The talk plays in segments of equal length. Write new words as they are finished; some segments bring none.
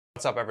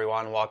What's up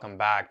everyone, welcome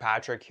back.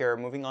 Patrick here.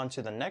 Moving on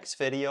to the next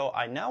video,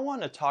 I now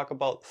want to talk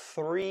about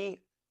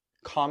three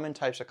common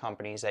types of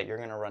companies that you're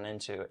going to run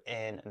into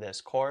in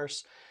this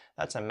course.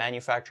 That's a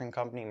manufacturing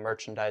company,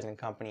 merchandising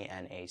company,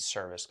 and a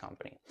service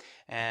company.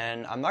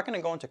 And I'm not going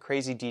to go into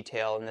crazy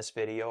detail in this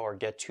video or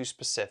get too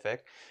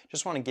specific.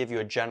 Just want to give you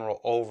a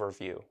general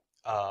overview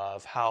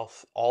of how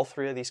all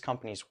three of these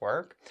companies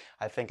work.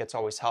 I think it's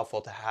always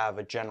helpful to have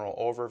a general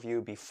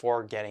overview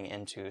before getting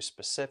into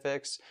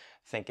specifics.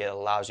 I think it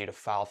allows you to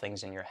file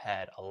things in your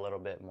head a little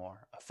bit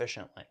more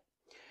efficiently.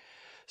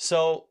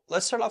 So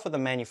let's start off with a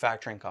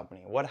manufacturing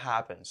company. What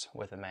happens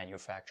with a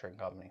manufacturing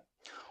company?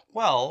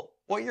 Well,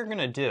 what you're going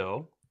to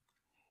do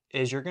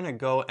is you're going to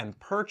go and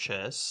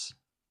purchase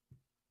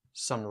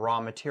some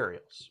raw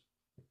materials,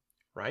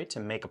 right, to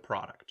make a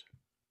product.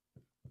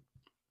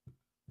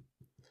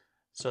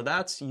 So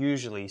that's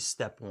usually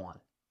step one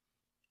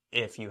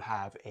if you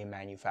have a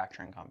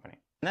manufacturing company.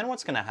 And then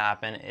what's going to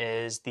happen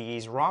is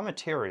these raw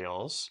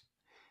materials,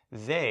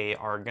 they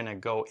are going to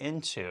go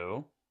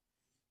into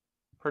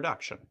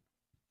production.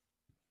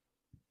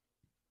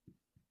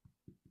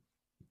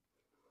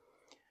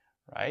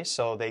 Right?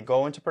 So they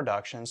go into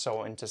production,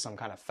 so into some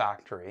kind of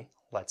factory,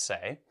 let's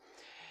say.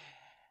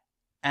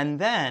 And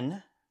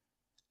then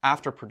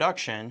after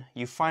production,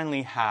 you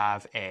finally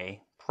have a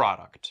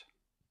product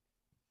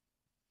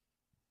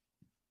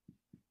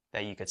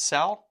that you could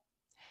sell,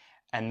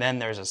 and then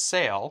there's a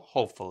sale,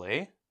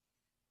 hopefully,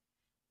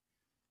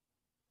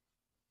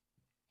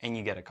 and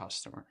you get a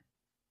customer,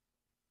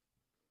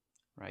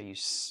 right?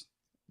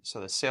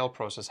 So the sale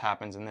process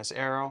happens in this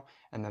arrow,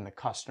 and then the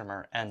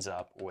customer ends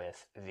up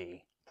with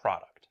the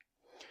product,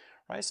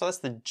 right? So that's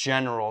the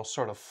general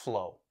sort of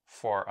flow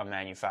for a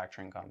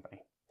manufacturing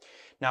company.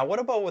 Now, what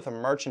about with a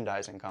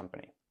merchandising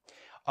company?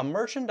 A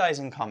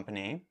merchandising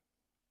company,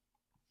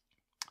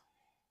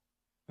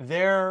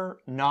 they're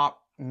not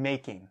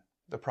making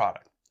the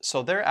product.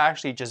 So they're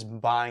actually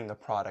just buying the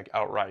product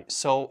outright.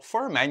 So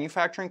for a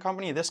manufacturing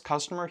company, this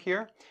customer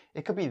here,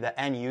 it could be the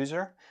end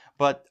user,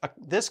 but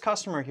this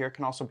customer here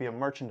can also be a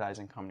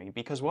merchandising company,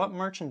 because what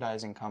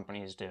merchandising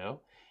companies do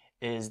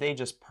is they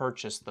just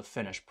purchase the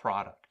finished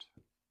product.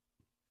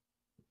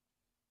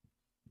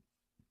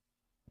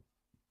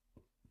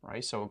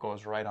 Right? So it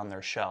goes right on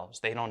their shelves.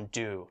 They don't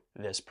do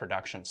this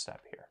production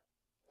step here.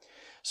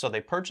 So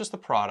they purchase the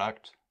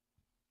product,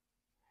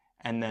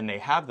 and then they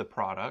have the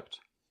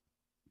product,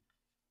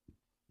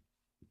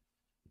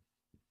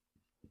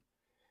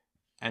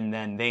 and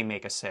then they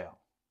make a sale,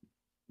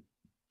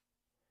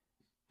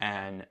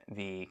 and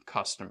the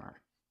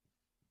customer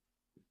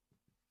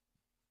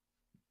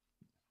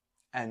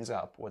ends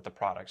up with the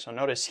product. So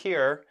notice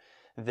here,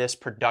 this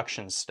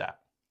production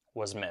step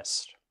was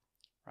missed,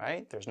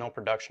 right? There's no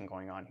production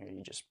going on here.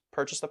 You just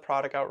purchase the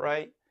product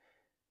outright,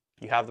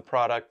 you have the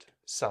product,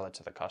 sell it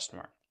to the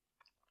customer.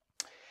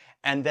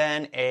 And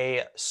then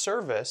a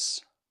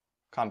service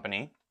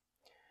company,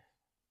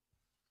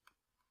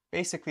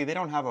 basically they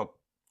don't have a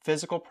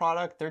physical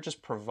product, they're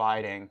just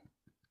providing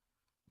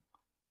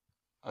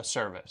a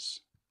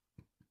service.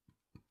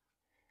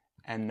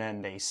 And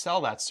then they sell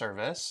that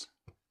service,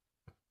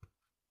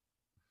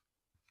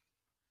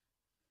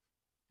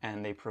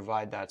 and they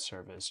provide that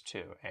service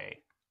to a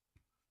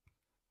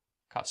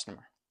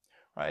customer.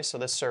 Right? So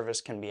this service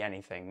can be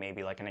anything,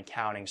 maybe like an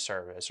accounting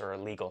service or a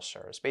legal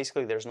service.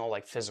 Basically, there's no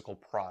like physical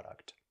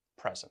product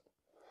present.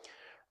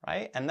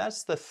 Right? And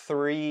that's the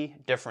three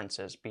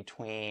differences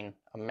between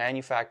a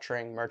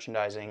manufacturing,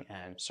 merchandising,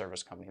 and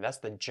service company. That's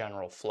the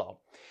general flow.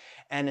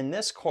 And in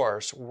this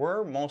course,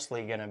 we're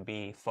mostly going to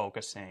be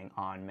focusing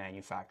on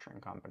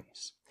manufacturing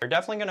companies. You're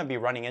definitely going to be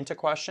running into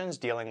questions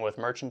dealing with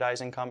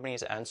merchandising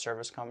companies and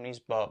service companies,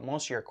 but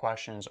most of your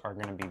questions are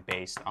going to be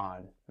based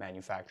on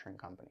manufacturing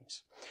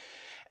companies.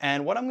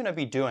 And what I'm going to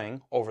be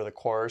doing over the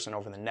course and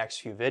over the next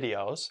few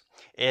videos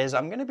is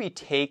I'm going to be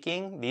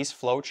taking these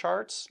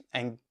flowcharts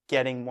and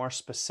getting more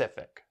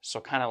specific.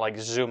 So kind of like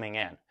zooming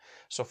in.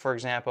 So for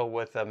example,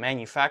 with a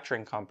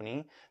manufacturing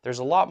company, there's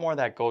a lot more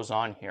that goes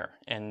on here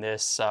in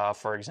this,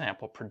 for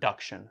example,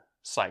 production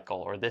cycle,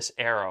 or this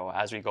arrow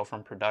as we go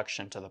from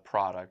production to the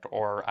product,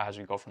 or as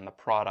we go from the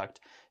product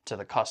to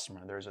the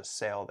customer. There's a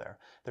sale there.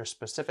 There's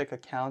specific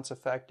accounts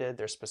affected,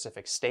 there's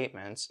specific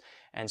statements,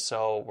 and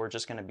so we're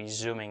just going to be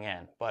zooming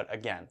in. But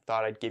again,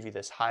 thought I'd give you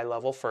this high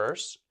level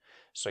first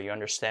so you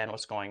understand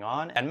what's going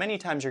on. And many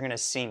times you're going to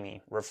see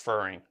me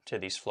referring to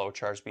these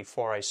flowcharts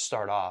before I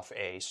start off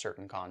a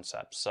certain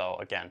concept. So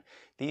again,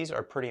 these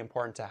are pretty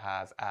important to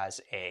have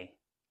as a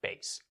base.